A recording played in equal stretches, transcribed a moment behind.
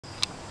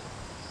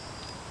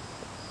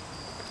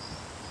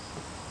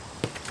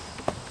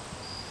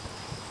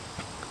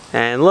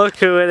And look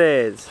who it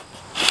is.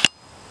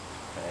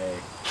 Hey.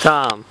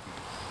 Tom.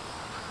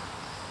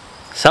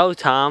 So,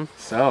 Tom.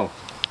 So.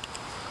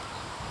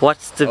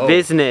 What's the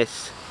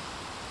business?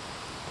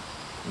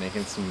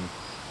 Making some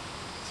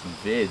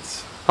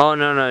vids. Oh,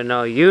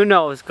 no. You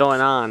know what's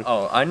going on.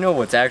 Oh, I know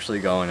what's actually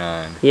going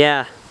on.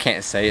 Yeah.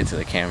 Can't say it to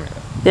the camera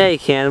though. Yeah, you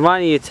can. Why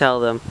don't you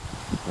tell them?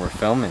 We're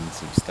filming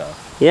some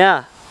stuff.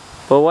 Yeah.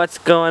 But what's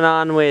going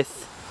on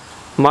with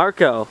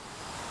Marko?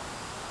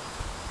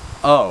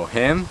 Oh,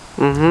 him?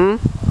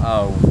 Mm-hmm.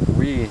 Oh,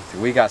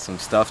 we got some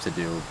stuff to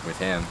do with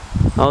him.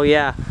 Oh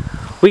yeah.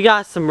 We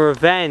got some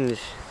revenge.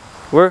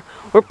 We're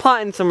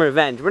plotting some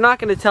revenge. We're not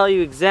going to tell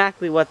you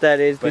exactly what that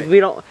is because we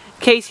don't, in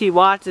case he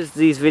watches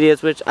these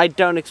videos, which I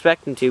don't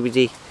expect him to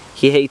because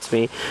he hates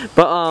me.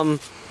 But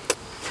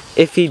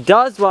if he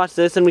does watch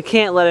this, then we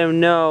can't let him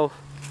know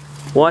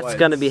what's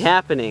going to be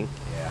happening.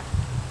 Yeah.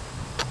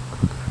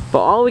 But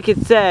all we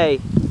can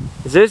say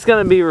is there's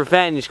going to be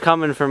revenge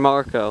coming for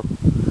Marko.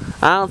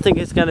 I don't think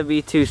it's going to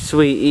be too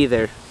sweet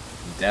either.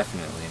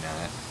 Definitely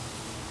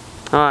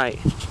not. Alright.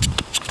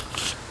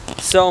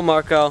 So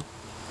Marko,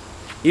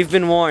 you've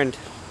been warned.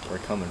 We're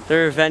coming. The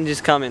revenge is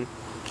coming.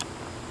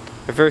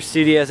 Reverse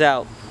Studios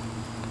out.